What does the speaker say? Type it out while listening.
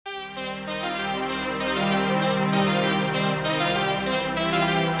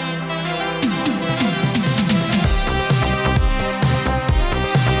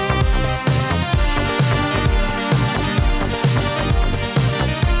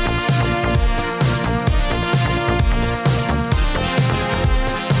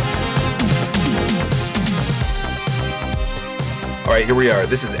right, here we are.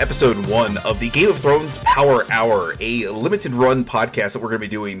 This is episode 1 of the Game of Thrones Power Hour, a limited run podcast that we're going to be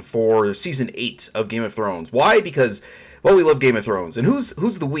doing for season 8 of Game of Thrones. Why? Because, well, we love Game of Thrones. And who's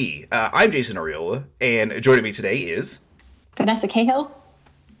the we? I'm Jason Ariola, and joining me today is... Vanessa Cahill.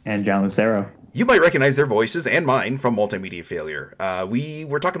 And John Lucero. You might recognize their voices and mine from Multimedia Failure. We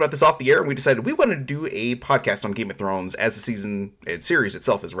were talking about this off the air, and we decided we wanted to do a podcast on Game of Thrones as the season and series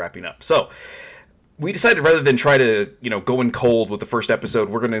itself is wrapping up. So... we decided rather than try to, go in cold with the first episode,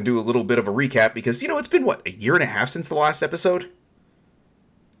 we're going to do a little bit of a recap because, it's been, a year and a half since the last episode?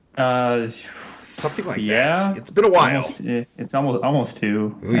 Something like that. It's been a while. It's almost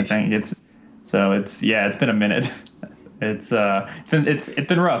 2, Oy. I think. It's been a minute. It's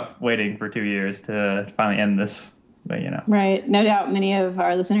been rough waiting for 2 years to finally end this, but Right. No doubt many of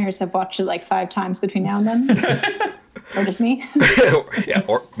our listeners have watched it like 5 times between now and then. Or just me. Yeah,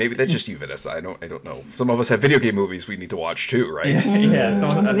 or maybe that's just you, Vanessa. I don't know. Some of us have video game movies we need to watch too, right?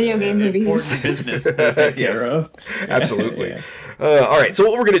 Video game movies. Important business to take care of. Absolutely. Yeah. All right, so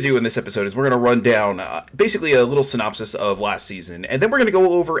what we're going to do in this episode is we're going to run down basically a little synopsis of last season, and then we're going to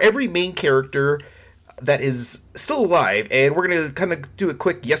go over every main character that is still alive, and we're going to kind of do a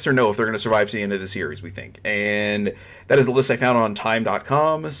quick yes or no if they're going to survive to the end of the series, we think. And that is a list I found on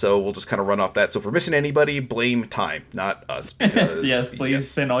time.com, so we'll just kind of run off that. So if we're missing anybody, blame Time, not us. Because, yes, please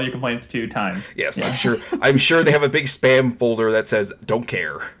send all your complaints to Time. Yes, yeah. I'm sure they have a big spam folder that says, don't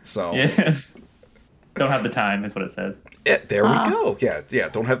care. So yes. Don't have the time is what it says. Yeah, there we go. Yeah,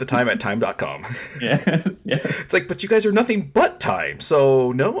 don't have the time at time.com. Yes. It's like, but you guys are nothing but Time,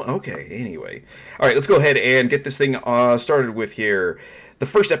 so no? Okay, anyway. All right, let's go ahead and get this thing started with here. The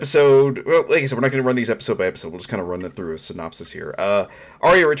first episode, well, like I said, we're not going to run these episode by episode. We'll just kind of run it through a synopsis here.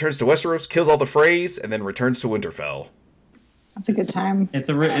 Arya returns to Westeros, kills all the Freys, and then returns to Winterfell. That's a good time. It's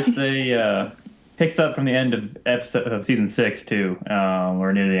a picks up from the end of season 6 too.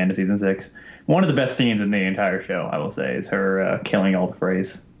 We're near the end of season 6. One of the best scenes in the entire show, I will say, is her killing all the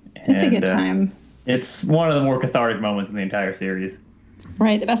Freys. It's a good time. It's one of the more cathartic moments in the the series.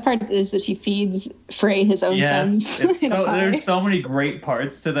 Right. The best part is that she feeds Frey his own sons. There's so many great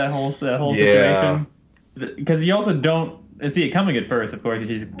parts to that whole situation. Because you also don't see it coming at first, of course.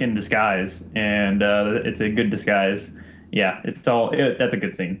 She's in disguise, and it's a good disguise. Yeah, that's a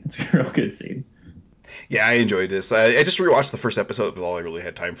good scene. It's a real good scene. Yeah, I enjoyed this. I just rewatched the first episode. It was all I really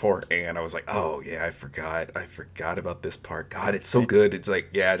had time for, and I was like, "Oh yeah, I forgot about this part. God, it's so good." It's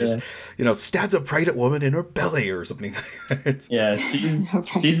like, stabbed a pregnant woman in her belly or something. She's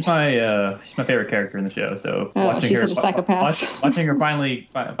my favorite character in the show. So watching her, a psychopath. Watching her finally,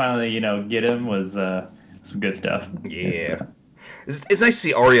 get him was some good stuff. Yeah. It's nice to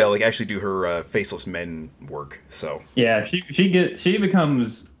see Arya actually do her faceless men work. So yeah, she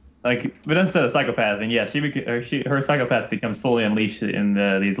becomes. Vanessa's a psychopath, and her psychopath becomes fully unleashed in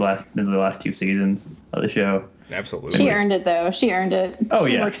the last 2 seasons of the show. Absolutely. She earned it, though. She earned it. Oh,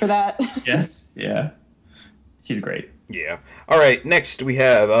 she worked for that. Yes, yeah. She's great. Yeah. All right, next we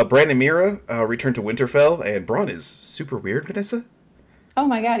have Bran and Mira return to Winterfell, and Bronn is super weird, Vanessa. Oh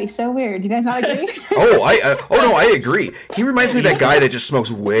my God, he's so weird. Do you guys not agree? I agree. He reminds me of that guy that just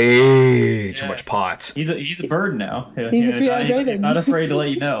smokes way too much pot. He's a bird now. He's a three-eyed raven. Not afraid to let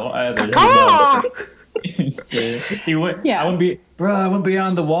you know either. He went. Yeah. I went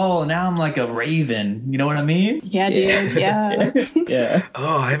beyond the wall, and now I'm like a raven. You know what I mean? Yeah, dude. Yeah. Yeah.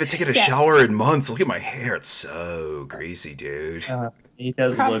 Oh, I haven't taken a shower in months. Look at my hair; it's so greasy, dude. He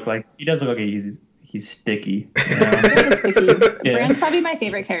does look like he's sticky. Bran's probably my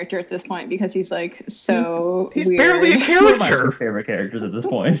favorite character at this point because he's he's weird. Barely a One of character. my favorite characters at this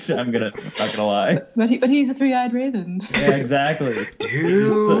point. I'm not gonna lie. But he's a three-eyed raven. Yeah, exactly.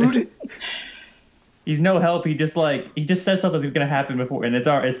 Dude. He's no help. He just says something's gonna happen before, and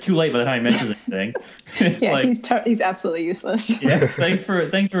it's too late by the time he mentions anything. He's absolutely useless. Yeah. Thanks for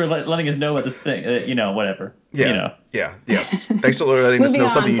letting us know what the thing. Whatever. Yeah. Yeah. Thanks for letting us know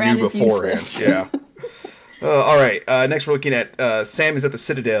something you knew beforehand. Yeah. All right. Next, we're looking at Sam is at the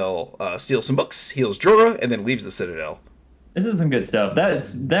Citadel, steals some books, heals Jorah, and then leaves the Citadel. This is some good stuff.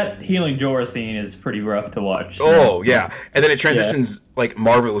 That healing Jorah scene is pretty rough to watch. Oh yeah, and then it transitions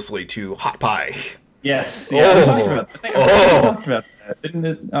marvelously to hot pie. Yes. Yeah. I think I talked about that. Didn't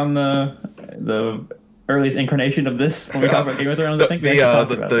it on the earliest incarnation of this when we talked about Game of Thrones? I think the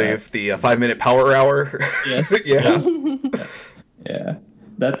 5-minute power hour. Yes. Yeah. Yeah.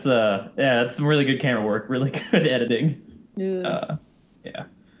 That's some really good camera work, really good editing. Yeah. Yeah.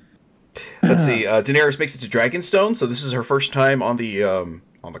 Let's see. Daenerys makes it to Dragonstone, so this is her first time on the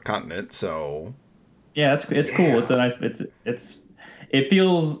continent. So yeah, it's cool. It's a nice. It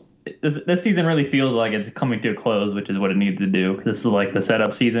feels this season really feels like it's coming to a close, which is what it needs to do. This is like the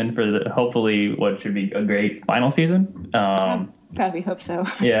setup season for hopefully what should be a great final season. God, we hope so.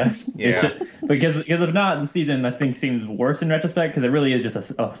 Yeah. Yeah. Because if not, the season I think seems worse in retrospect because it really is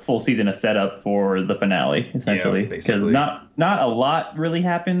just a full season of setup for the finale essentially. Because not a lot really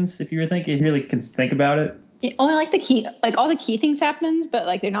happens if you really can think about it. Only all the key things happens, but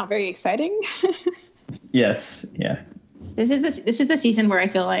like they're not very exciting. Yes. Yeah. This is the season where I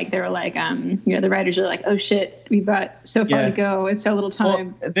feel like they were like, the writers are like, oh shit, we've got so far to go and so little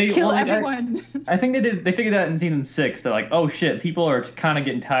time. Well, Kill everyone. I think they figured that in season 6. They're like, oh shit, people are kind of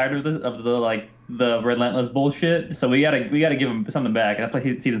getting tired of the relentless bullshit. So we gotta give them something back. And that's why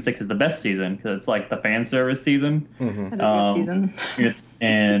season 6 is the best season because it's like the fan service season. Mm-hmm. That is a good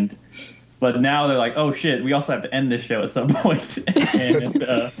season. But now they're like, oh shit, we also have to end this show at some point.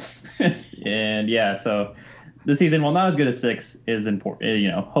 and yeah, so. The season, while not as good as 6, is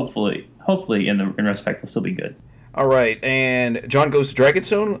important. Hopefully, in retrospect, will still be good. All right, and Jon goes to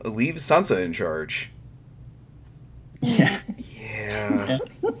Dragonstone, leaves Sansa in charge. Yeah. Yeah.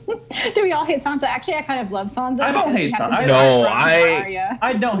 Do we all hate Sansa? Actually, I kind of love Sansa. I don't hate Sansa. I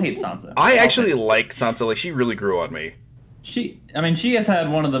don't hate Sansa. I actually like Sansa. Like, she really grew on me. She has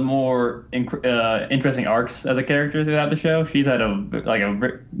had one of the more interesting arcs as a character throughout the show. She's had a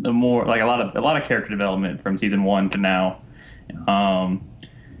lot of character development from season 1 to now.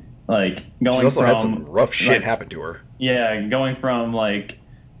 Like going she also from had some rough shit happen to her. Yeah, going from like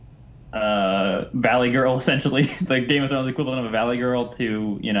Valley Girl essentially, the Game of Thrones equivalent of a Valley Girl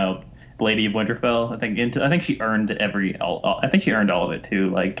to Lady of Winterfell. I think she earned all of it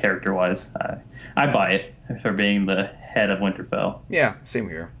too, like character wise. I buy it for being the head of Winterfell. Yeah, same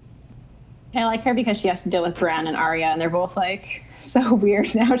here. I like her because she has to deal with Bran and Arya, and they're both like so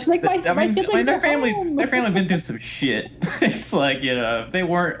weird now. She's like, my siblings their are family home. Their family been through some shit. It's like if they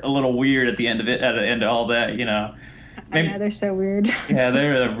weren't a little weird at the end of all that, I know, they're so weird. Yeah,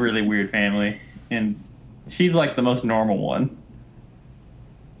 they're a really weird family, and she's like the most normal one.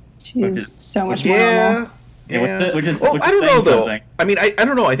 She's so much more normal. Yeah. Which is I don't know though. Something. I mean, I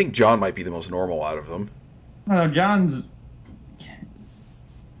don't know. I think Jon might be the most normal out of them. I don't know.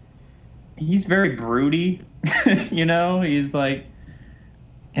 He's very broody, He's like,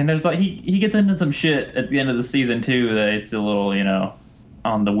 and there's like he gets into some shit at the end of the season too that it's a little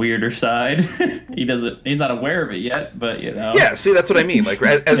on the weirder side. He's not aware of it yet, but Yeah, see, that's what I mean. Like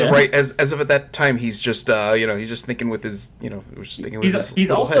as of at that time, he's just he's just thinking with his He's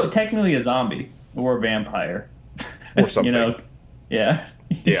also head. Technically a zombie or a vampire or something. Yeah.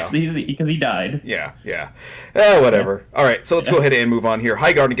 Because he died. Yeah. Whatever. Yeah. All right, so let's go ahead and move on here.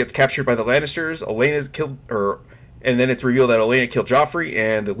 Highgarden gets captured by the Lannisters. Elena's killed, and then it's revealed that Elena killed Joffrey,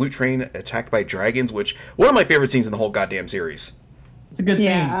 and the loot train attacked by dragons, which one of my favorite scenes in the whole goddamn series. It's a good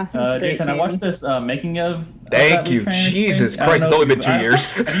scene. Jason, scene. I watched this making of. Thank you, Jesus Christ! It's only been 2 years.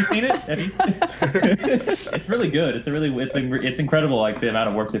 Have you seen it? It's really good. It's incredible, like the amount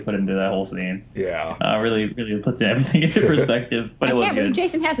of work they put into that whole scene. Yeah. Really puts everything into perspective. But it was good. I can't believe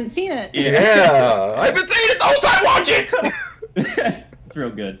Jason hasn't seen it. Yeah. I've been saying it the whole time. Watch it. It's real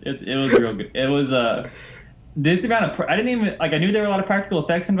good. It was real good. It was this amount of I didn't even I knew there were a lot of practical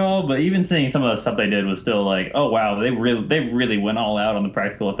effects involved, but even seeing some of the stuff they did was still like, oh wow, they really went all out on the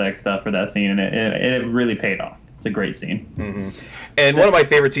practical effects stuff for that scene, and it really paid off. It's a great scene. Mm-hmm. And one of my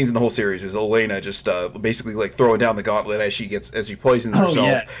favorite scenes in the whole series is Elena just basically like throwing down the gauntlet as she poisons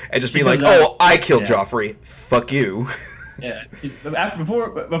herself and just being like, "Oh, I killed Joffrey. Fuck you." Yeah.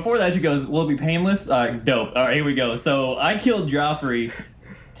 Before that, she goes, "Will it be painless?" Dope. All right, here we go. So I killed Joffrey.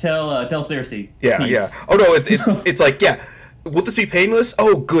 Tell Cersei. Yeah, Peace. yeah. Oh no, it's like, yeah. Will this be painless?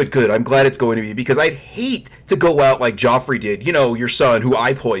 Oh, good. I'm glad it's going to be, because I'd hate to go out like Joffrey did. Your son, who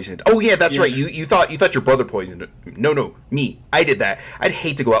I poisoned. Oh yeah, that's right. You thought your brother poisoned. No, me. I did that. I'd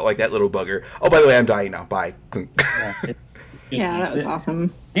hate to go out like that little bugger. Oh, by the way, I'm dying now. Bye. Yeah, that was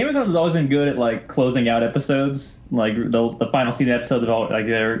awesome. Game of Thrones has always been good at like closing out episodes, like the final season episodes of all, like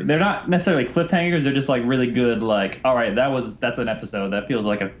they're not necessarily cliffhangers. They're just like really good. Like, all right, that's an episode. That feels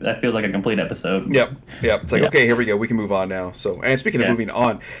like a complete episode. Yep. It's like, okay, here we go. We can move on now. So, and speaking of moving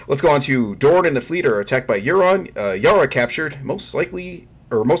on, let's go on to Dorne and the fleet are attacked by Euron. Yara captured. Most of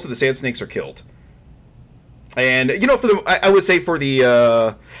the Sand Snakes are killed. And I would say for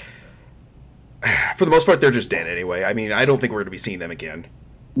the most part, they're just dead anyway. I mean, I don't think we're going to be seeing them again.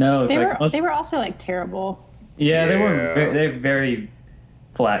 No, they were also like terrible. Yeah, they're very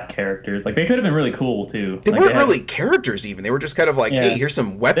flat characters. Like they could have been really cool too. They weren't really characters even. They were just kind of like, hey, here's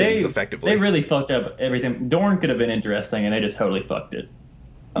some weapons. Effectively, they really fucked up everything. Dorne could have been interesting, and they just totally fucked it.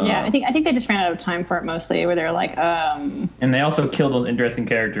 Yeah, I think they just ran out of time for it mostly, where they're like, And they also killed an interesting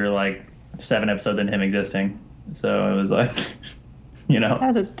character like 7 episodes into him existing. So it was like,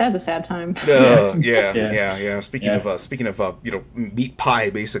 that was a sad time. Yeah. Speaking of meat pie,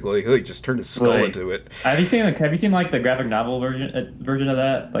 basically, he just turned his skull into it. Have you seen like the graphic novel version of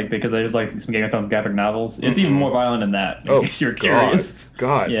that? Like, because there's like some Game of Thrones graphic novels. It's even more violent than that. In case you're curious.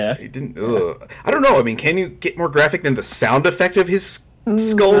 God. Yeah. He didn't. I don't know. I mean, can you get more graphic than the sound effect of his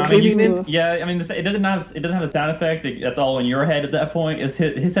skull caving in? Yeah, I mean, it doesn't have a sound effect. That's all in your head at that point. His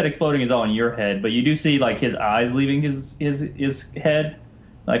head exploding is all in your head, but you do see like his eyes leaving his head,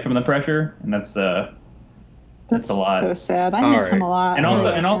 like from the pressure, and that's a lot. So sad. I miss him a lot. And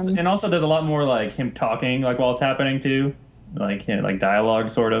also, there's a lot more like him talking like while it's happening too, like like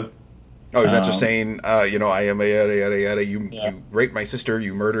dialogue sort of. Oh, he's not just saying, I am a yada yada yada. You raped my sister.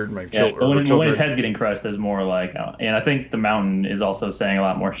 You murdered my children. When his head's getting crushed, there's more like, and I think the mountain is also saying a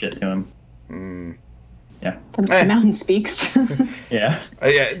lot more shit to him. Yeah, the mountain speaks. Yeah.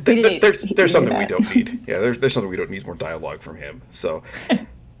 There's something we don't need. Yeah, there's something we don't need more dialogue from him. So,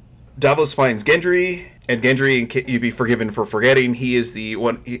 Davos finds Gendry, and you'd be forgiven for forgetting, he is the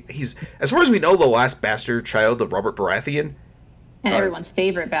one. He's, as far as we know, the last bastard child of Robert Baratheon. And everyone's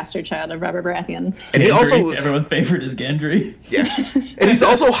favorite bastard child of Robert Baratheon. And he also was, everyone's favorite is Gendry. Yeah. And he's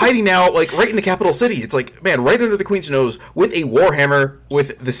also hiding out, like, right in the capital city. It's like, man, right under the Queen's nose with a warhammer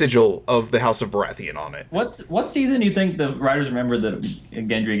with the sigil of the House of Baratheon on it. What season do you think the writers remember that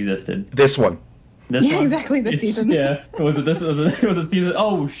Gendry existed? This one. This one? Exactly this season. Yeah. Was it a season?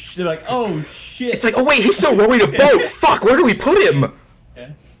 Oh, shit. Like, oh, shit. It's like, oh, wait, he's still rowing a boat. Fuck, where do we put him?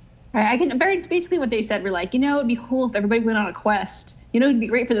 Yeah. Basically what they said were like, it'd be cool if everybody went on a quest. It'd be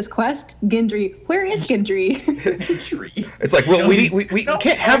great for this quest. Gendry. Where is Gendry? It's like, well, we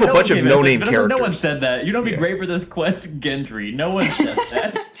can't have a bunch of no-name characters. No one said that. It'd be great for this quest, Gendry. No one said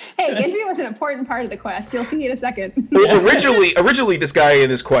that. Hey, Gendry was an important part of the quest. You'll see in a second. Well, originally, this guy in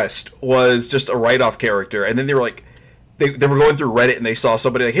this quest was just a write-off character, and then they were like, they were going through Reddit and they saw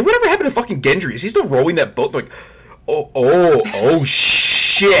somebody like, hey, whatever happened to fucking Gendry? Is he still rowing that boat? They're like, oh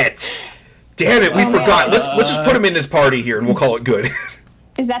shit. Damn it, we forgot. Let's just put him in this party here and we'll call it good.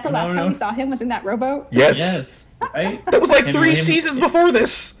 Is that the last time we saw him? Was in that rowboat? Yes. Right? That was like 3 seasons before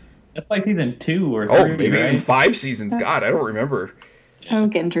this. That's like season 2 or 3. Oh, maybe even 5 seasons. God, I don't remember. Oh,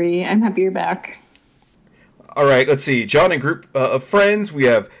 Gendry, I'm happy you're back. All right, let's see. Jon and group of friends. We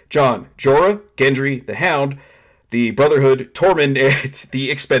have Jon, Jorah, Gendry, the Hound, the Brotherhood, Tormund, and the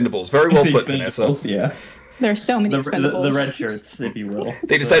Expendables. Very well put, Vanessa. Yeah. There's so many Expendables. The red shirts, if you will.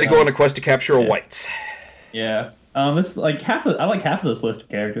 They decided to go on a quest to capture a white. Yeah. This like I like half of this list of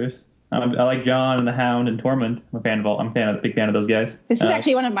characters. I like Jon and the Hound and Tormund. I'm a big fan of those guys. This is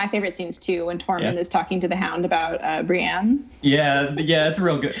actually one of my favorite scenes too, when Tormund is talking to the Hound about Brienne. Yeah, it's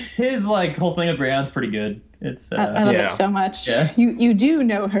real good. His like whole thing with Brienne's pretty good. It's I love it so much. Yeah. You do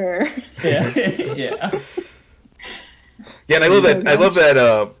know her. Yeah. Yeah, and I love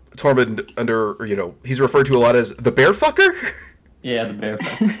that Tormund he's referred to a lot as the bear fucker. Yeah, the bear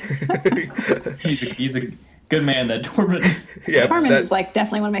fucker. he's a good man, that Tormund. Yeah, Tormund is like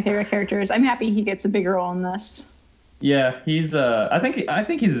definitely one of my favorite characters. I'm happy he gets a bigger role in this. Yeah, he's. I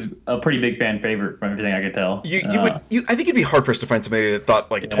think he's a pretty big fan favorite from everything I could tell. I think you'd be hard pressed to find somebody that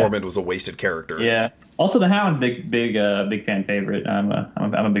thought like Tormund was a wasted character. Yeah. Also, the Hound, big fan favorite. I'm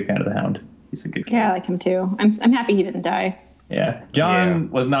a big fan of the Hound. He's a good character. Yeah, I like him too. I'm happy he didn't die. Yeah, Jon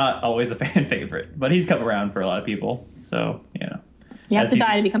was not always a fan favorite, but he's come around for a lot of people. So you have to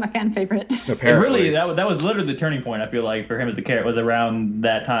die to become a fan favorite. Apparently, really, that was literally the turning point. I feel like for him as a character was around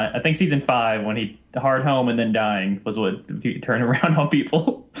that time. I think season 5 when he hard home and then dying was what turned around on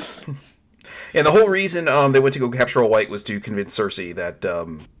people. And the whole reason they went to go capture a white was to convince Cersei that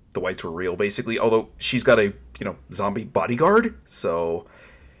the whites were real, basically. Although she's got a zombie bodyguard, so.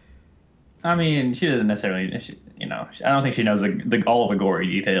 I mean, she doesn't necessarily. I don't think she knows all of the gory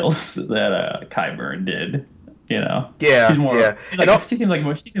details that Qyburn did. Yeah. She's more, yeah. She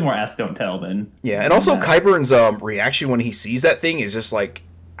seems more ask don't tell than. Yeah, and also Qyburn's reaction when he sees that thing is just like,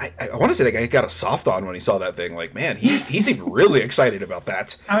 I want to say that guy got a soft on when he saw that thing. Like, man, he seemed really excited about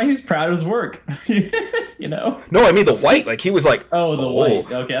that. I mean, he was proud of his work. No, I mean the white. Like he was like,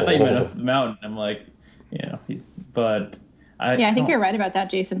 white. Okay, I thought you meant the mountain. I'm like, I think you're right about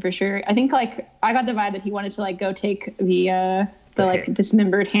that, Jason, for sure. I think I got the vibe that he wanted to go take the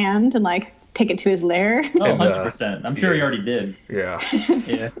dismembered hand and take it to his lair. Oh, 100%. I'm sure he already did. Yeah.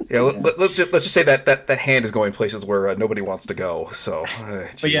 Yeah. Let's just say that hand is going places where nobody wants to go. So.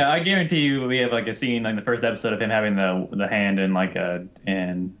 But yeah, I guarantee you, we have a scene in the first episode of him having the hand in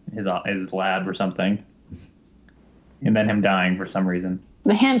in his lab or something, and then him dying for some reason.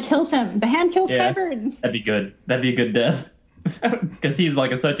 The hand kills him. The hand kills Yeah. Qyburn. That'd be good. That'd be a good death. Because he's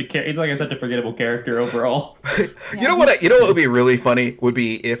like such a forgettable character overall. You know what? You know what would be really funny would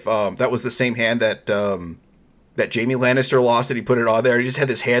be if that was the same hand that that Jaime Lannister lost, and he put it on there. He just had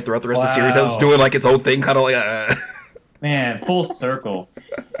this hand throughout the rest of the series that was doing like its own thing, kind of like. Man, full circle.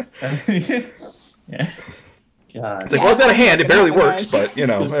 Yeah. God. It's like, well, I've got a hand. It barely works, but you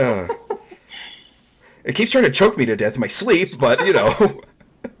know, it keeps trying to choke me to death in my sleep. But you know.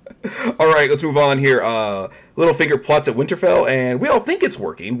 All right, let's move on here. Littlefinger plots at Winterfell, and we all think it's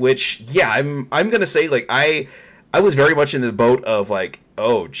working. Which, yeah, I'm gonna say, like, I was very much in the boat of like,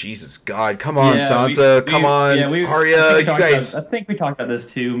 oh Jesus God, come on, Sansa, come on, Arya, you guys. I think we talked about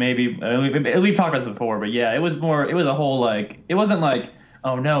this too. Maybe we've talked about this before, but yeah, it was a whole like, it wasn't like,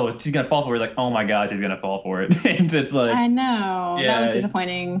 oh no, she's gonna fall for it. It's like, oh my God, she's gonna fall for it. And it's like, I know, yeah, that was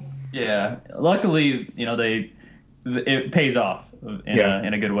disappointing. Yeah, luckily, you know, it pays off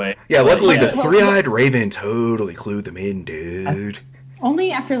in a good way. Yeah, luckily the three-eyed raven totally clued them in, dude.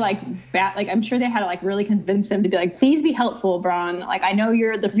 Only after like I'm sure they had to like really convince him to be like, please be helpful, Bronn. Like, I know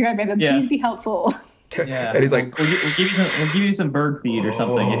you're the three-eyed raven, please be helpful. Yeah, and he's like, we'll give you some bird feed or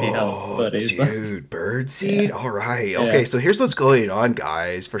something if you help. But dude, bird seed? All right. Okay, so here's what's going on,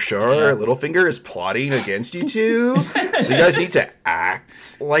 guys. For sure, Littlefinger is plotting against you two. So you guys need to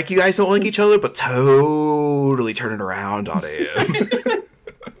act like you guys don't like each other, but totally turn it around on him.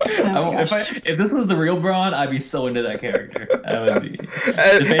 If this was the real Bronn, I'd be so into that character. I would be.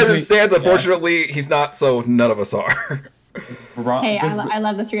 As it stands, unfortunately, he's not, so none of us are. Hey, I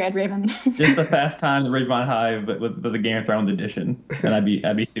love the three-eyed raven. Just the Fast Times at Ridgemont High, but with the Game of Thrones edition, and I'd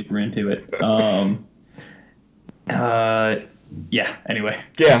be super into it. Yeah. Anyway.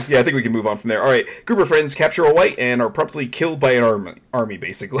 Yeah. I think we can move on from there. All right, group of friends capture a white and are promptly killed by an army,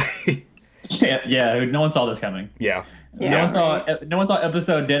 basically. Yeah. No one saw this coming. Yeah. No one saw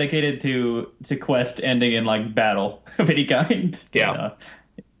episode dedicated to quest ending in like battle of any kind. Yeah.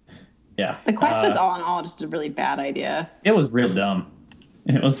 Yeah. The quest was all in all just a really bad idea. It was real dumb.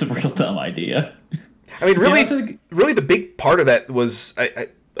 It was a real dumb idea. I mean, really, the big part of that was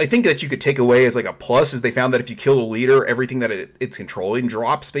I think that you could take away as like a plus is they found that if you kill a leader, everything that it's controlling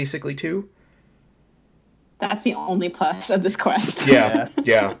drops basically too. That's the only plus of this quest. Yeah,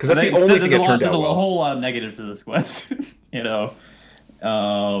 because that's the only thing that turned out well. There's a whole lot of negatives to this quest, you know,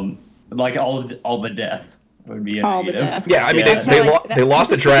 like all the death would be a negative. Yeah, I mean they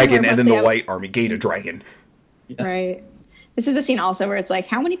lost a dragon and then the White Army gained a dragon. Yes. Right. This is the scene also where it's like,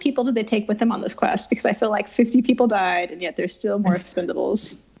 how many people did they take with them on this quest? Because I feel like 50 people died, and yet there's still more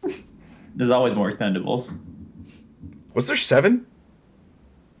expendables. There's always more expendables. Was there 7?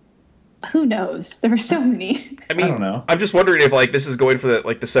 Who knows? There were so many. I mean, I don't know. I'm just wondering if like this is going for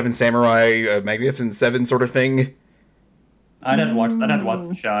the 7 Samurai Magnificent 7 sort of thing. I'd have to watch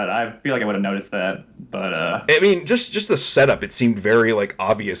the shot. I feel like I would have noticed that, but I mean, just the setup. It seemed very like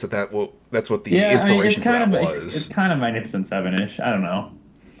obvious that's what the inspiration for that was. It's kind of Magnificent 7-ish. I don't know.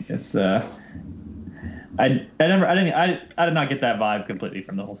 It's I did not get that vibe completely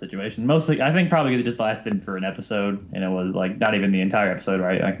from the whole situation. Mostly, I think probably it just lasted for an episode, and it was like not even the entire episode,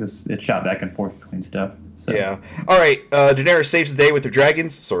 right? Like it shot back and forth between stuff. So. Yeah. All right. Daenerys saves the day with her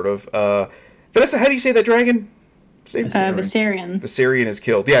dragons, sort of. Vanessa, how do you say that dragon? Viserion. Viserion is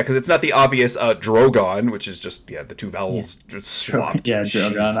killed. Yeah, because it's not the obvious Drogon, which is just the two vowels just swapped. Yeah,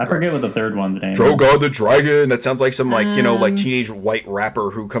 Drogon. I forget what the third one's name is. Drogon the Dragon. That sounds like some like teenage white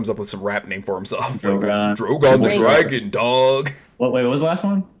rapper who comes up with some rap name for himself. Drogon. Drogon the Dragon, dog. What was the last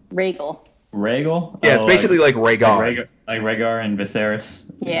one? Rhaegal. Yeah, it's basically like Rhaegar. Like Rhaegar and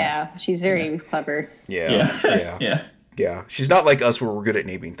Viserys. Yeah, she's very clever. Yeah. Yeah, she's not like us where we're good at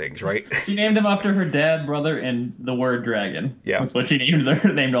naming things, right? She named him after her dad, brother, and the word dragon. Yeah. That's what she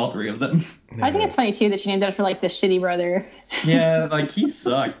named all 3 of them. I think it's funny, too, that she named it for, like, the shitty brother. Yeah, like, he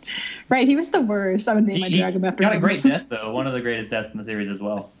sucked. Right, he was the worst. I would name my dragon after him. He got a great death, though. One of the greatest deaths in the series as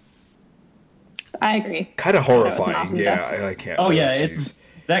well. I agree. Kind of horrifying. Awesome I can't. Oh, yeah, it's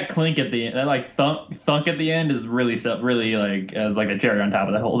that clink at the end, that like thunk at the end is really like as like a cherry on top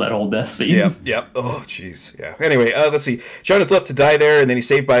of that whole death scene. Yep. Oh, jeez. Yeah. Anyway, let's see. Jon is left to die there, and then he's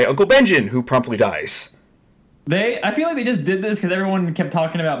saved by Uncle Benjen, who promptly dies. I feel like they just did this because everyone kept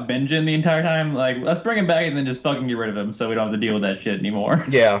talking about Benjen the entire time. Like, let's bring him back and then just fucking get rid of him so we don't have to deal with that shit anymore.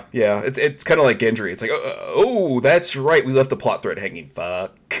 Yeah. It's kind of like Gendry. It's like, oh, that's right. We left the plot thread hanging.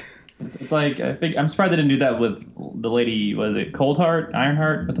 Fuck. It's like, I'm surprised they didn't do that with the lady, was it Coldheart?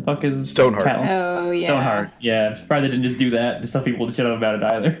 Ironheart? What the fuck is Stoneheart? Oh, yeah. Stoneheart. Yeah, I'm surprised they didn't just do that, just so people to shut up about it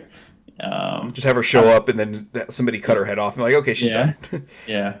either. Just have her show up and then somebody cut her head off and like, okay, she's done.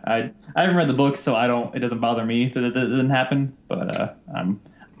 Yeah, I haven't read the book, so it doesn't bother me that it didn't happen, but I'm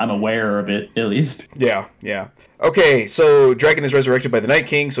aware of it at least. Yeah. Okay, so dragon is resurrected by the Night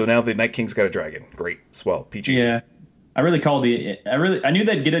King, so now the Night King's got a dragon. Great, swell, PG. Yeah, I knew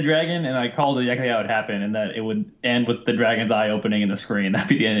they'd get a dragon, and I called it exactly how it happened, and that it would end with the dragon's eye opening in the screen. That'd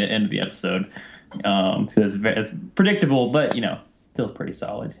be the end of the episode. So it's predictable, but still pretty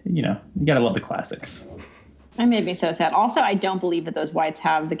solid. You gotta love the classics. That made me so sad. Also, I don't believe that those whites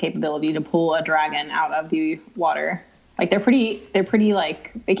have the capability to pull a dragon out of the water. Like they're pretty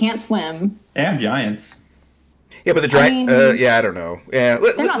like they can't swim. They have giants. Yeah, but the dragon. Yeah, I don't know. Yeah,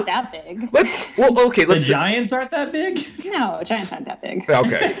 they're not that big. The giants aren't that big. No, giants aren't that big.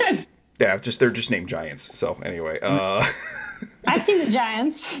 Okay. Yeah, they're just named giants. So anyway, I've seen the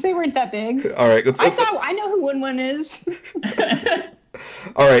giants. They weren't that big. All right, I know who Wun is.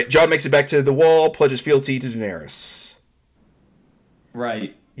 All right, Jon makes it back to the wall, pledges fealty to Daenerys.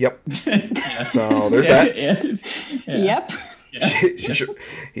 Right. Yep. So there's that. Yep. Yeah.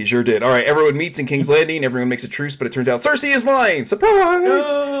 He sure did. All right, everyone meets in King's Landing. Everyone makes a truce, but it turns out Cersei is lying. Surprise!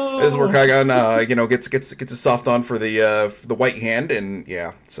 No! This is where Qygon, gets a soft on for the White Hand,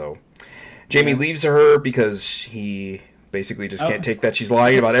 and so Jaime leaves her because he basically just can't take that she's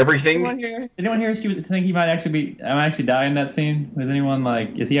lying about everything. Anyone here think he might actually die in that scene? Was anyone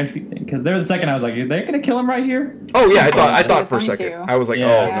like, is he actually? Because there was a second I was like, are they gonna kill him right here? Oh yeah, I thought for a second. I was like,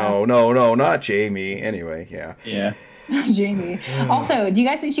 oh no, not Jaime. Anyway, yeah. Yeah. Jaime. Also, do you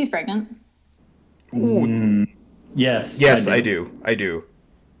guys think she's pregnant? Yes. Yes, I do.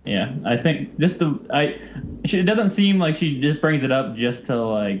 Yeah, I think it doesn't seem like she just brings it up just to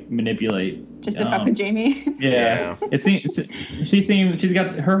like manipulate. Just to fuck with Jaime. Yeah. It seems she's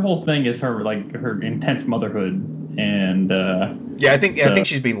got her whole thing is her intense motherhood and. I think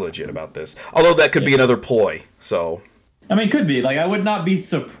she's being legit about this. Although that could be another ploy. So. I mean, it could be. Like, I would not be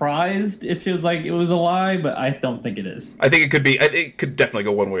surprised if it was like it was a lie, but I don't think it is. I think it could be. It could definitely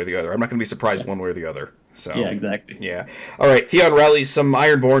go one way or the other. I'm not going to be surprised one way or the other. So yeah, exactly. Yeah. All right. Theon rallies some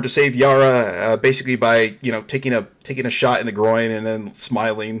Ironborn to save Yara, basically by taking a shot in the groin and then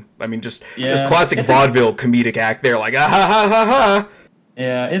smiling. I mean, just this classic vaudeville comedic act there, like ha ha ha ha.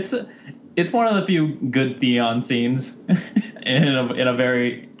 Yeah, it's one of the few good Theon scenes in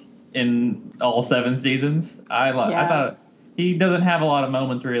all 7 seasons. I thought he doesn't have a lot of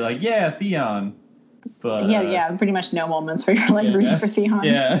moments where you're like, yeah, Theon. But pretty much no moments where you're like rooting for Theon.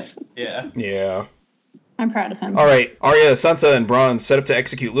 Yeah. I'm proud of him. All right, Arya, Sansa, and Bronn set up to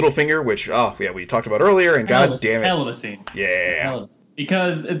execute Littlefinger, which we talked about earlier, and god damn it, hell of a scene. Yeah.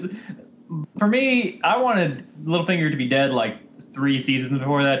 Because it's, for me, I wanted Littlefinger to be dead like 3 seasons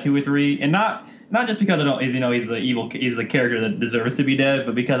before that, 2 or 3, and not just because he's the character that deserves to be dead,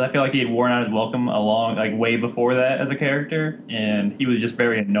 but because I feel like he had worn out his welcome way before that as a character, and he was just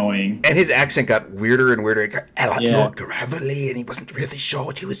very annoying. And his accent got weirder and weirder. It got more gravelly, and he wasn't really sure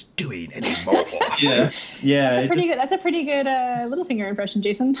what he was doing anymore. Yeah. That's a pretty good Littlefinger impression,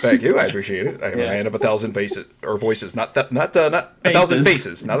 Jason. Thank you, I appreciate it. I am a man of 1,000 faces or voices, not 1,000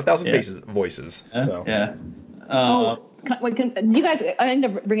 faces, not 1,000 faces, voices. So you guys, I need to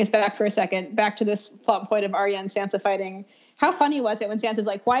bring us back for a second, back to this plot point of Arya and Sansa fighting. How funny was it when Sansa's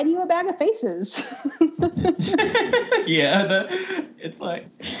like, why do you have a bag of faces? It's like...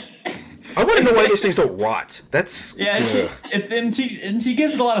 I want to know why those things don't rot. That's... Yeah, and she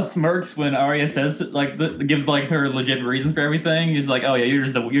gives a lot of smirks when Arya says, gives her legit reason for everything. She's like, oh yeah, you're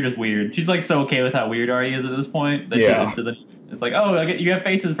just weird. She's like so okay with how weird Arya is at this point. That she doesn't... It's like, oh, you have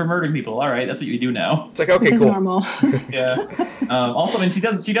faces for murdering people. All right, that's what you do now. It's like, okay, cool. Normal. Yeah. Also, and she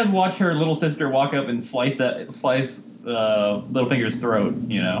does watch her little sister walk up and slice Littlefinger's throat.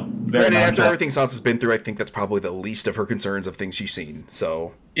 Right after everything Sansa's been through, I think that's probably the least of her concerns of things she's seen.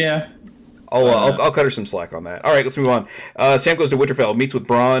 So yeah. I'll cut her some slack on that. All right, let's move on. Sam goes to Winterfell, meets with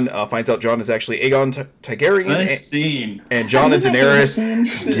Bronn, finds out Jon is actually Aegon Targaryen. Nice scene. And Jon and Daenerys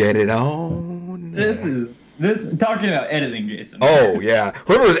get it on. This talking about editing, Jason. Oh yeah,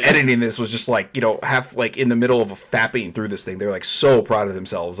 whoever was editing this was just half in the middle of fapping through this thing. They're so proud of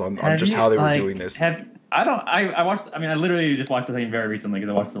themselves on just how they were doing this. I literally just watched the thing very recently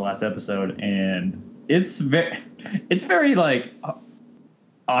because I watched the last episode, and it's very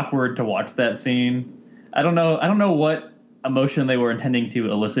awkward to watch that scene. I don't know what emotion they were intending to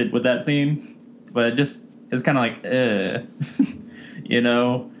elicit with that scene, but it's kind of like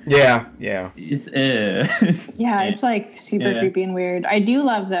Yeah. It's it's super creepy and weird. I do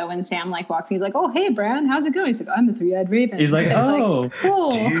love though when Sam walks in, he's like, oh hey Bran, how's it going? He's like, I'm the 3-eyed raven. He's like, oh cool.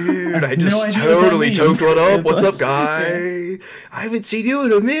 Dude, I just totally toked one up. What's up, guy? I haven't seen you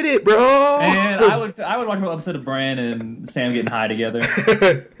in a minute, bro. And I would watch a whole episode of Bran and Sam getting high together.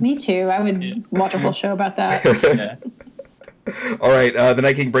 Me too. I would watch a whole show about that. Yeah. All right, the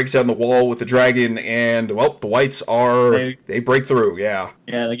Night King breaks down the wall with the dragon, and well, the whites they break through. Yeah.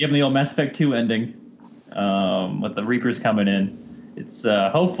 Yeah, they give him the old Mass Effect 2 ending, with the Reapers coming in. It's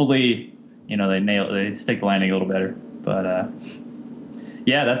hopefully, they stick the landing a little better. But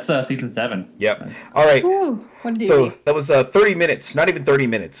yeah, that's season 7. Yep. All right. Ooh, what did So that was 30 minutes, not even 30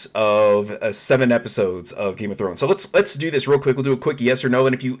 minutes of 7 episodes of Game of Thrones. So let's do this real quick. We'll do a quick yes or no,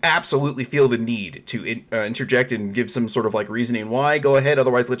 and if you absolutely feel the need to interject and give some sort of like reasoning why, go ahead.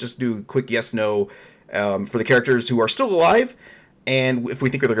 Otherwise, let's just do a quick yes no for the characters who are still alive, and if we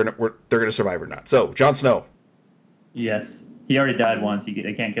think they're gonna survive or not. So Jon Snow. Yes, he already died once.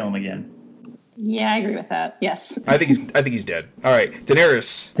 They can't kill him again. Yeah, I agree with that. Yes. I think he's dead. All right,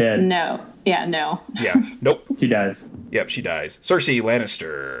 Daenerys. Dead. No. Yeah, no. Yeah. Nope. She dies. Yep, she dies. Cersei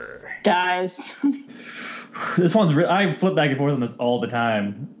Lannister. Dies. This one's I flip back and forth on this all the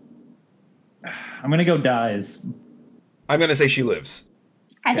time. I'm gonna go dies. I'm gonna say she lives.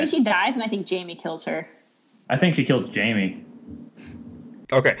 I think she dies, and I think Jaime kills her. I think she kills Jaime.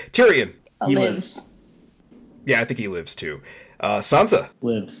 Okay, Tyrion. He Lives. Yeah, I think he lives too. Sansa.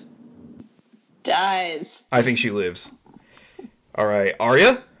 Lives. Dies. I think she lives. All right,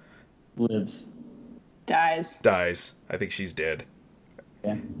 Arya. Lives. Dies. Dies. I think she's dead.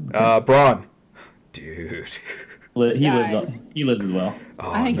 Yeah. Bronn. Dude. He Dies. lives. He lives as well.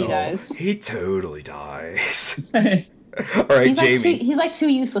 Oh, I think he no. does. He totally dies. All right, He's Jamie. he's like too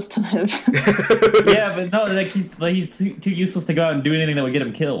useless to live. Yeah, but no, he's too useless to go out and do anything that would get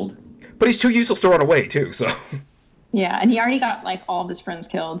him killed. But he's too useless to run away too. So Yeah, and he already got like all of his friends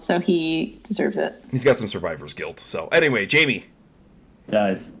killed, so he deserves it. he's got some survivor's guilt. So anyway, Jamie.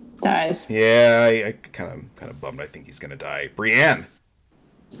 Dies. Dies. Yeah, I kind of bummed. I think he's gonna die. Brienne.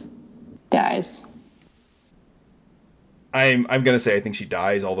 Dies. I'm gonna say I think she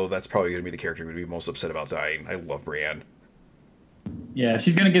dies. Although that's probably gonna be the character I'm gonna be most upset about dying. I love Brienne. Yeah,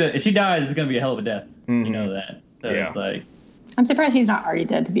 she's gonna get if she dies, it's gonna be a hell of a death. Mhm. You know that. So Yeah. it's like, I'm surprised she's not already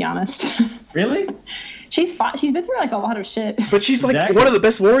dead, to be honest. really? She's been through like a lot of shit. But she's like Exactly. one of the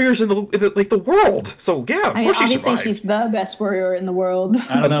best warriors in the world. So yeah, of I mean, course she obviously survived. she's the best warrior in the world.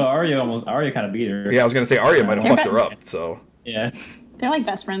 I don't know. Arya kind of beat her. Yeah, I was gonna say Arya might have They're fucked her up. So Yeah. They're like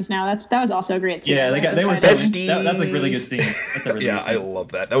best friends now. That was also great too. Yeah, they were Besties. that's a really good scene. That's a really yeah, good I scene.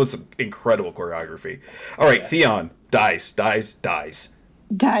 love that. That was incredible choreography. All right, Theon dies. Dies,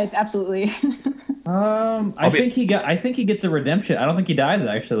 absolutely. I think he gets a redemption. I don't think he dies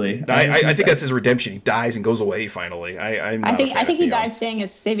actually. I think that's his redemption. He dies and goes away finally. I'm not I think a fan of he Theon. dies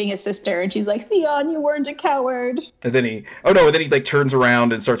saving his sister, and she's like, Theon, you weren't a coward. And then he like turns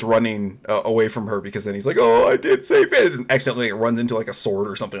around and starts running away from her because then he's like, oh, I did save it, and accidentally runs into like a sword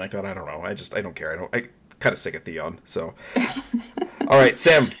or something like that. I don't know. I don't care. I kind of sick of Theon. So, all right,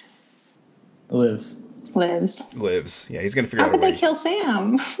 Sam Lives. Lives. Yeah, he's gonna figure How out a could they way. kill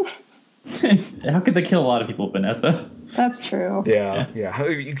Sam? How could they kill a lot of people, Vanessa? That's true. Yeah.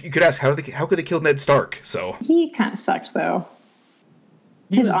 You could ask how could they kill Ned Stark? So He kind of sucked though.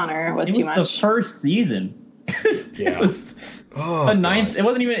 His honor was too much. The first season. Yeah. It was Oh, the ninth. God. It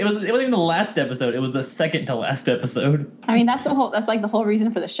wasn't even the last episode. It was the second to last episode. I mean, that's like the whole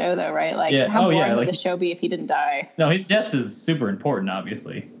reason for the show, though, right? Like, Yeah. how Oh, yeah, boring would like- the show be if he didn't die? No, his death is super important,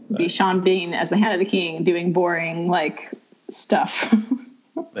 obviously. It'd be Sean Bean as the Hand of the King doing boring like stuff.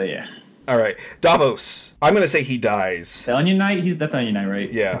 But yeah. All right, Davos. I'm gonna say he dies. The Onion Knight. That's Onion Knight,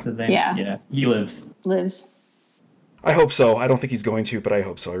 right? Yeah. That's his name? Yeah. Yeah. He lives. Lives. I hope so. I don't think he's going to, but I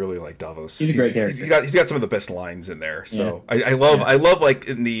hope so. I really like Davos. He's a great character. He's got some of the best lines in there. So I love like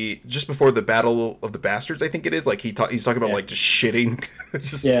in the just before the Battle of the Bastards, I think it is. Like he's talking about like just shitting.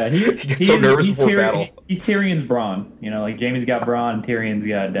 Just, Yeah, he gets so nervous before battle. He's Tyrion's Braun. You know, like Jaime's got Braun, Tyrion's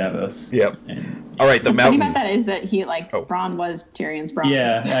got Davos. Yep. And, All right, the What's funny mountain. about that is that he Bronn was Tyrion's Bronn.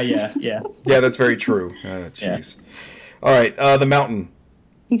 yeah. Yeah, that's very true. Jeez. All right, the mountain.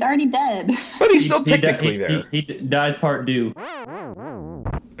 He's already dead. But he's still technically there. He dies part due.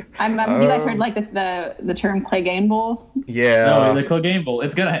 Have you guys heard like the term Clegane Bowl? Yeah. No, the Clegane Bowl.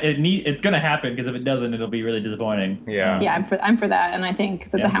 It's gonna happen because if it doesn't, it'll be really disappointing. Yeah. Yeah, I'm for that, and I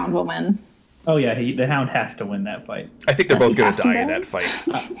think that the Hound will win. Oh yeah, the Hound has to win that fight. I think they're Does both he going have to to die in die? that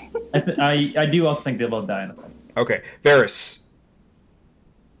fight. I do also think they'll both die in the fight. Okay, Varys.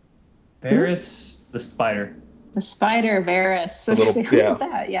 Varys, the spider. The spider Varys. Who is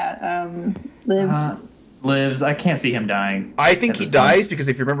that? Yeah, lives. Lives. I can't see him dying. I think he dies because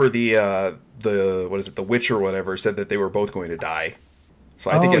if you remember the what is it, the Witch or whatever said that they were both going to die. So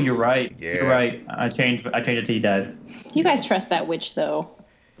I think you're right. Yeah. You're right. I changed it to he dies. Do you guys trust that witch though?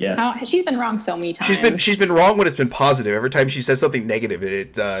 Yes. She's been wrong so many times. She's been wrong when it's been positive. Every time she says something negative,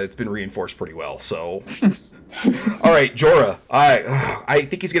 it's been reinforced pretty well. So, all right, Jorah. I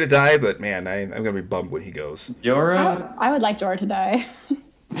think he's gonna die, but man, I'm gonna be bummed when he goes. Jorah. I would like Jorah to die.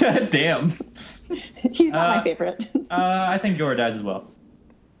 Damn. He's not my favorite. I think Jorah dies as well.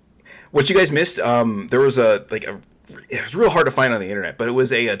 What you guys missed? There was it was real hard to find on the internet, but it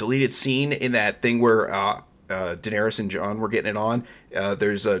was a deleted scene in that thing where Daenerys and Jon were getting it on.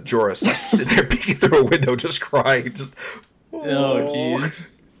 There's Jorah sitting there peeking through a window, just crying, just. Oh jeez.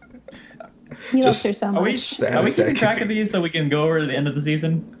 He loves her so Are we much. keeping track of these so we can go over to the end of the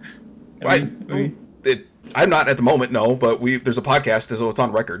season? I'm not at the moment, no, but there's a podcast, so it's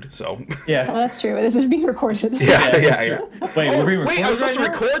on record. So Yeah. Oh, that's true. This is being recorded. yeah. Wait, we're being recorded. Wait, I was supposed to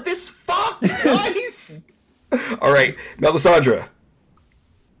right now? record this? Fuck, guys! All right, Melisandre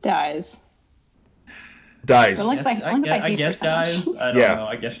Dies. dies. It looks like I guess dies. I don't know.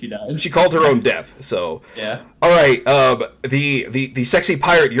 I guess she dies. She called her own death. So Yeah. all right, the sexy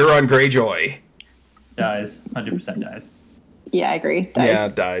pirate Euron Greyjoy. Dies. 100% dies. Yeah, I agree. Dies. Yeah,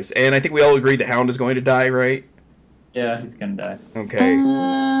 dies. And I think we all agree the Hound is going to die, right? Yeah, he's gonna die. Okay.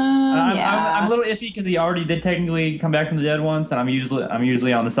 Yeah. I'm a little iffy because he already did technically come back from the dead once, and I'm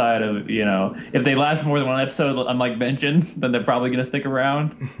usually on the side of, if they last more than one episode, unlike Benjen, then they're probably gonna stick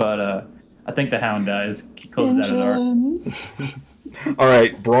around. But I think the Hound dies, closes out of the arc. All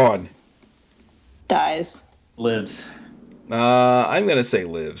right, Braun. Dies. Lives. I'm gonna say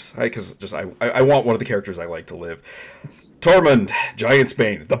lives, because I want one of the characters I like to live. Tormund,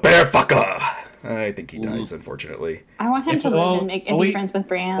 Giantsbane, the bear fucker. I think he dies, unfortunately. I want him to live and be friends with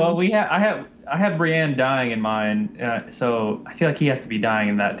Brienne. Well, I have Brienne dying in mind, so I feel like he has to be dying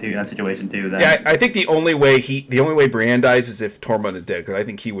in that situation too. Then. Yeah, I think the only way Brienne dies is if Tormund is dead, because I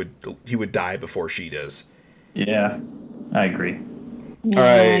think he would die before she does. Yeah, I agree. Yeah, all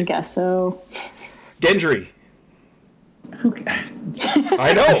right. I guess so. Gendry. Okay.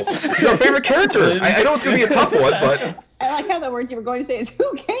 I know. He's our favorite character. I know it's going to be a tough one, but... I like how the words you were going to say is,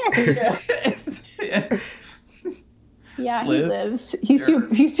 who cares? Yeah, he lives. He's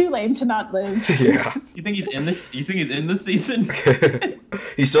too lame to not live. Yeah. You think he's in this season?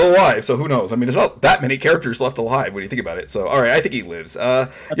 He's still alive, so who knows? I mean, there's not that many characters left alive when you think about it. So, all right, I think he lives. Yara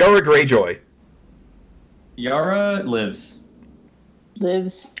Greyjoy. Yara lives.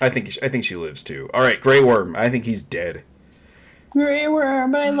 Lives. I think she lives too. All right, Grey Worm. I think he's dead. Grey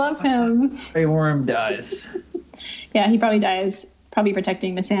Worm, but I love him. Grey Worm dies. Yeah, he probably dies. Probably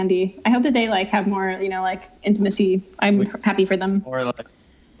protecting Miss Sandy. I hope that they have more, intimacy. I'm happy for them. Or like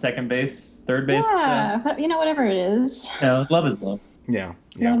second base, third base. Yeah, whatever it is. Yeah, love is love. Yeah.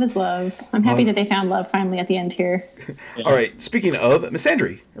 Love is love. I'm happy that they found love finally at the end here. Yeah. All right, speaking of Miss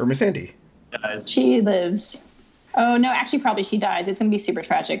Andy. Dies. She lives. Oh no, actually, probably she dies. It's gonna be super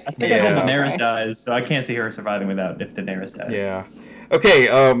tragic. I think Daenerys dies, so I can't see her surviving without if Daenerys dies. Yeah. Okay.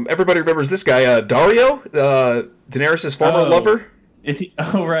 Everybody remembers this guy, Dario, Daenerys' former lover. Is he?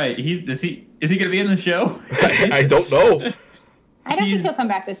 Oh right. Is he gonna be in the show? I don't know. I don't think he'll come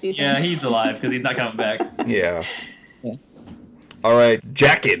back this season. Yeah, he's alive because he's not coming back. Yeah. All right,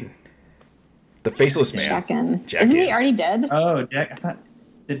 Jaqen, the faceless man. Jaqen. Isn't he already dead? Oh, Jack.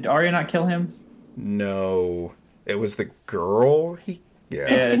 Did Arya not kill him? No, it was the girl.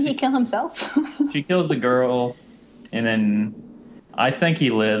 Did he kill himself? She kills the girl, and then I think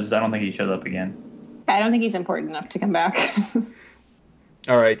he lives. I don't think he shows up again. I don't think he's important enough to come back.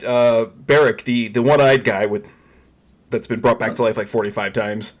 All right, Beric, the one-eyed guy that's been brought back to life like 45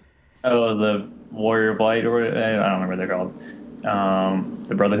 times. Oh, the Warrior of Light, or I don't remember what they're called.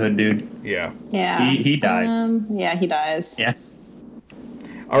 The Brotherhood dude. Yeah. Yeah. He dies. Yeah, he dies. Yes.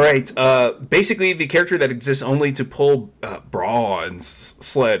 All right. Basically, the character that exists only to pull Braun's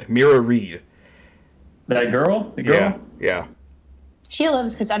sled, Mira Reed. That girl? The girl? Yeah. She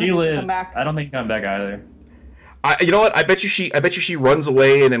lives because I don't think she'll come back. I don't think she'll come back either. You know what? I bet you she runs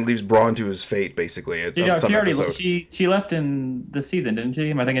away and then leaves Braun to his fate. Basically, on some episode. She left in the season, didn't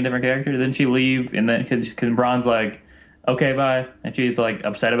she? Am I thinking a different character? Didn't she leave? And then because Braun's like, okay, bye, and she's like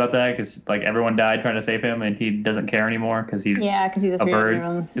upset about that because like everyone died trying to save him, and he doesn't care anymore because he's a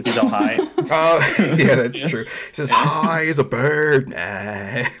bird because he's all high. Yeah, that's true. He says high as a bird.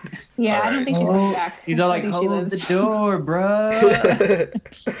 Nah. Yeah, right. I don't think she's coming back. He's all like, hold the door, bro.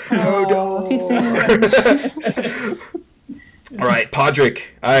 No door. Too soon. All right, Podrick.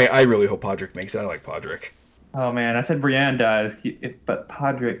 I really hope Podrick makes it. I like Podrick. Oh man, I said Brienne dies, but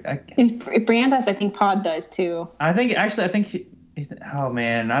Podrick. If Brienne dies, I think Pod dies too. I think Oh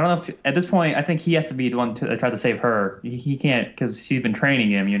man, I don't know if at this point I think he has to be the one to try to save her. He can't because she's been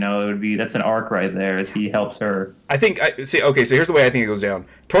training him. You know, that's an arc right there as he helps her. I think okay, so here's the way I think it goes down.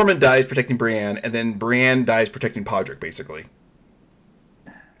 Tormund dies protecting Brienne, and then Brienne dies protecting Podrick, basically.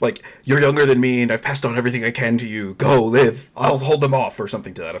 Like, you're younger than me, and I've passed on everything I can to you. Go, live. I'll hold them off, or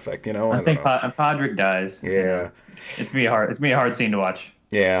something to that effect, you know? I think Podrick dies. Yeah. It's gonna be a hard scene to watch.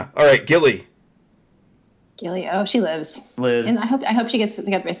 Yeah. All right, Gilly. Gilly, oh, she lives. And I hope she gets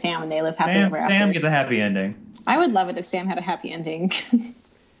together with Sam and they live happily ever after. Sam gets a happy ending. I would love it if Sam had a happy ending.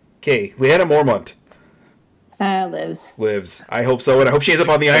 Okay, Lyanna Mormont. Lives. Lives. I hope so, and I hope she ends up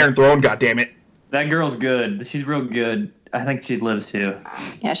on the Iron Throne, goddammit. That girl's good. She's real good. I think she lives too.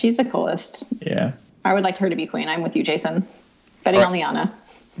 Yeah, she's the coolest. Yeah. I would like her to be queen. I'm with you, Jason. Betting on Lyanna.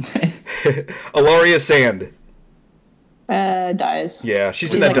 Alaria Sand. Dies. Yeah,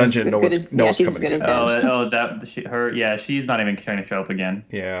 she's in that dungeon. No one's coming as good as dead. She's not even trying to show up again.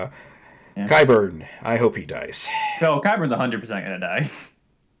 Yeah. Qyburn. I hope he dies. So Qyburn's 100% gonna die.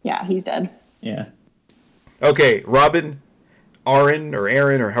 Yeah, he's dead. Yeah. Okay, Robin, Aaron,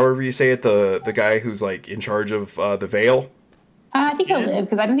 or however you say it, the guy who's like in charge of the Vale. I think he'll live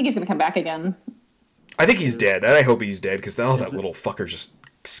because I don't think he's gonna come back again. I think he's dead, and I hope he's dead because that little fucker just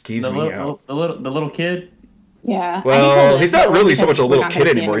skeeves me out. The little kid. Yeah. Well, he's not really so much a little kid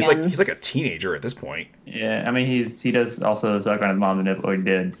anymore. He's like a teenager at this point. Yeah, I mean he does also suck on his mom's nipple. Or he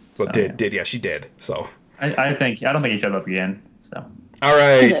did. Well, did yeah, she did. So I don't think he showed up again. So all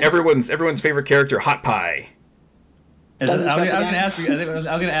right, everyone's favorite character, Hot Pie. I was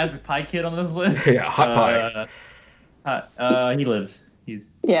gonna ask Pie Kid on this list. Yeah, Hot Pie. He lives.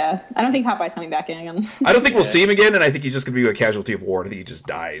 Yeah, I don't think Hot Pie's coming back in again. I don't think we'll see him again, and I think he's just going to be a casualty of war. I think he just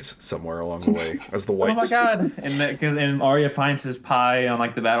dies somewhere along the way as the whites. Oh my god! And Arya finds his pie on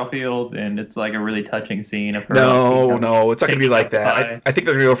like the battlefield, and it's like a really touching scene of her. No, it's not going to be like that. I think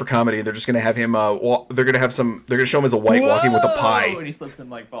they're going to go for comedy. They're just going to have him. They're going to show him as a white walking with a pie. And he slips and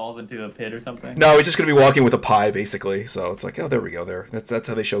like falls into a pit or something. No, he's just going to be walking with a pie basically. So it's like, oh, there we go. There. That's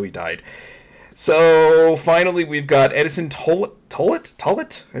how they show he died. So finally, we've got Edison Tollett.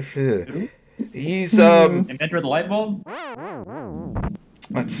 He's inventor of the light bulb.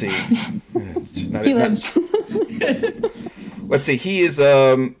 Let's see. He lives. Let's see. He is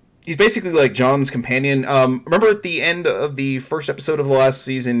he's basically like Jon's companion. Remember at the end of the first episode of the last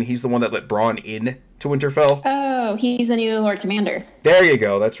season, he's the one that let Bronn in to Winterfell. Oh, he's the new Lord Commander. There you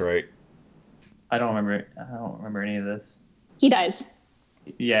go. That's right. I don't remember any of this. He dies.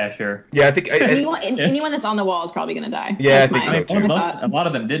 Yeah, sure. Yeah, I think anyone that's on the wall is probably going to die. Yeah, I think so too. A lot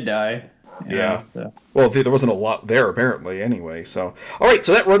of them did die. Yeah. Well, there wasn't a lot there apparently anyway. So, all right.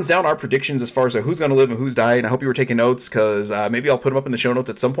 So that runs down our predictions as far as who's going to live and who's dying. I hope you were taking notes because maybe I'll put them up in the show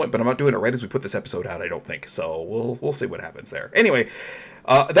notes at some point. But I'm not doing it right as we put this episode out. I don't think so. We'll see what happens there. Anyway,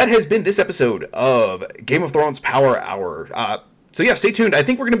 that has been this episode of Game of Thrones Power Hour. So yeah, stay tuned. I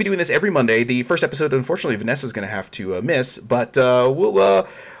think we're going to be doing this every Monday. The first episode, unfortunately, Vanessa's going to have to miss, but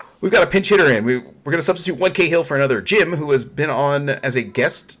we've got a pinch hitter in. We're going to substitute 1K Hill for another. Jim, who has been on as a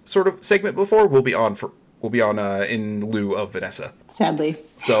guest sort of segment before, will be on in lieu of Vanessa. Sadly.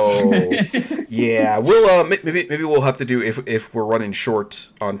 So yeah, we'll maybe we'll have to do if we're running short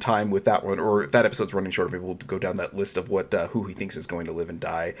on time with that one, or if that episode's running short, maybe we'll go down that list of what who he thinks is going to live and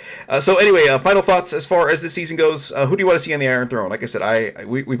die. So anyway, final thoughts as far as this season goes. Who do you want to see on the Iron Throne? Like I said,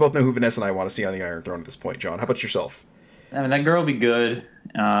 we both know who Vanessa and I want to see on the Iron Throne at this point. John, how about yourself? I mean, that girl will be good.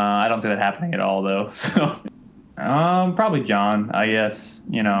 I don't see that happening at all, though. So, probably Jon. I guess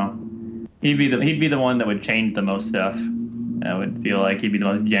he'd be the one that would change the most stuff. I would feel like he'd be the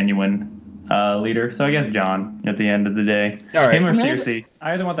most genuine leader. So I guess Jon at the end of the day. All right. Him or Cersei.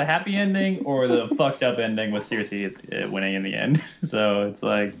 I either want the happy ending or the fucked up ending with Cersei winning in the end. So it's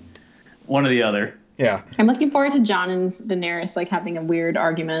like one or the other. Yeah. I'm looking forward to Jon and Daenerys like having a weird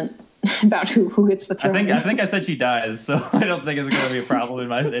argument about who gets the throne. I think I said she dies, so I don't think it's going to be a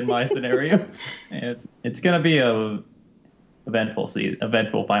problem in my scenario. It's going to be a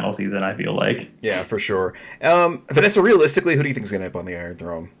eventful final season, I feel like. Yeah, for sure. Vanessa, realistically, who do you think is going to end up on the Iron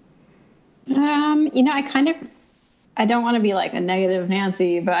Throne? I don't want to be like a negative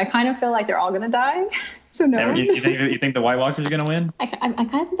Nancy, but I kind of feel like they're all going to die. So no. You think the White Walkers are going to win? I kind of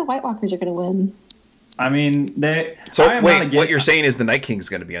think the White Walkers are going to win. I mean, what you're saying is the Night King is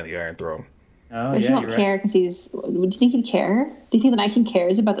going to be on the Iron Throne. Oh, but he won't care because he's. Do you think he'd care? Do you think the Night King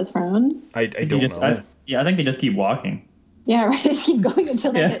cares about the throne? I don't know. I think they just keep walking. Yeah, right. They just keep going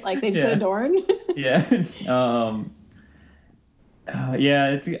until they just get a Dorne. Yeah.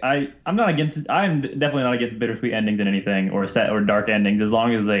 I'm not against. I'm definitely not against bittersweet endings in anything or dark endings as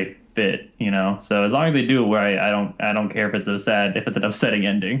long as they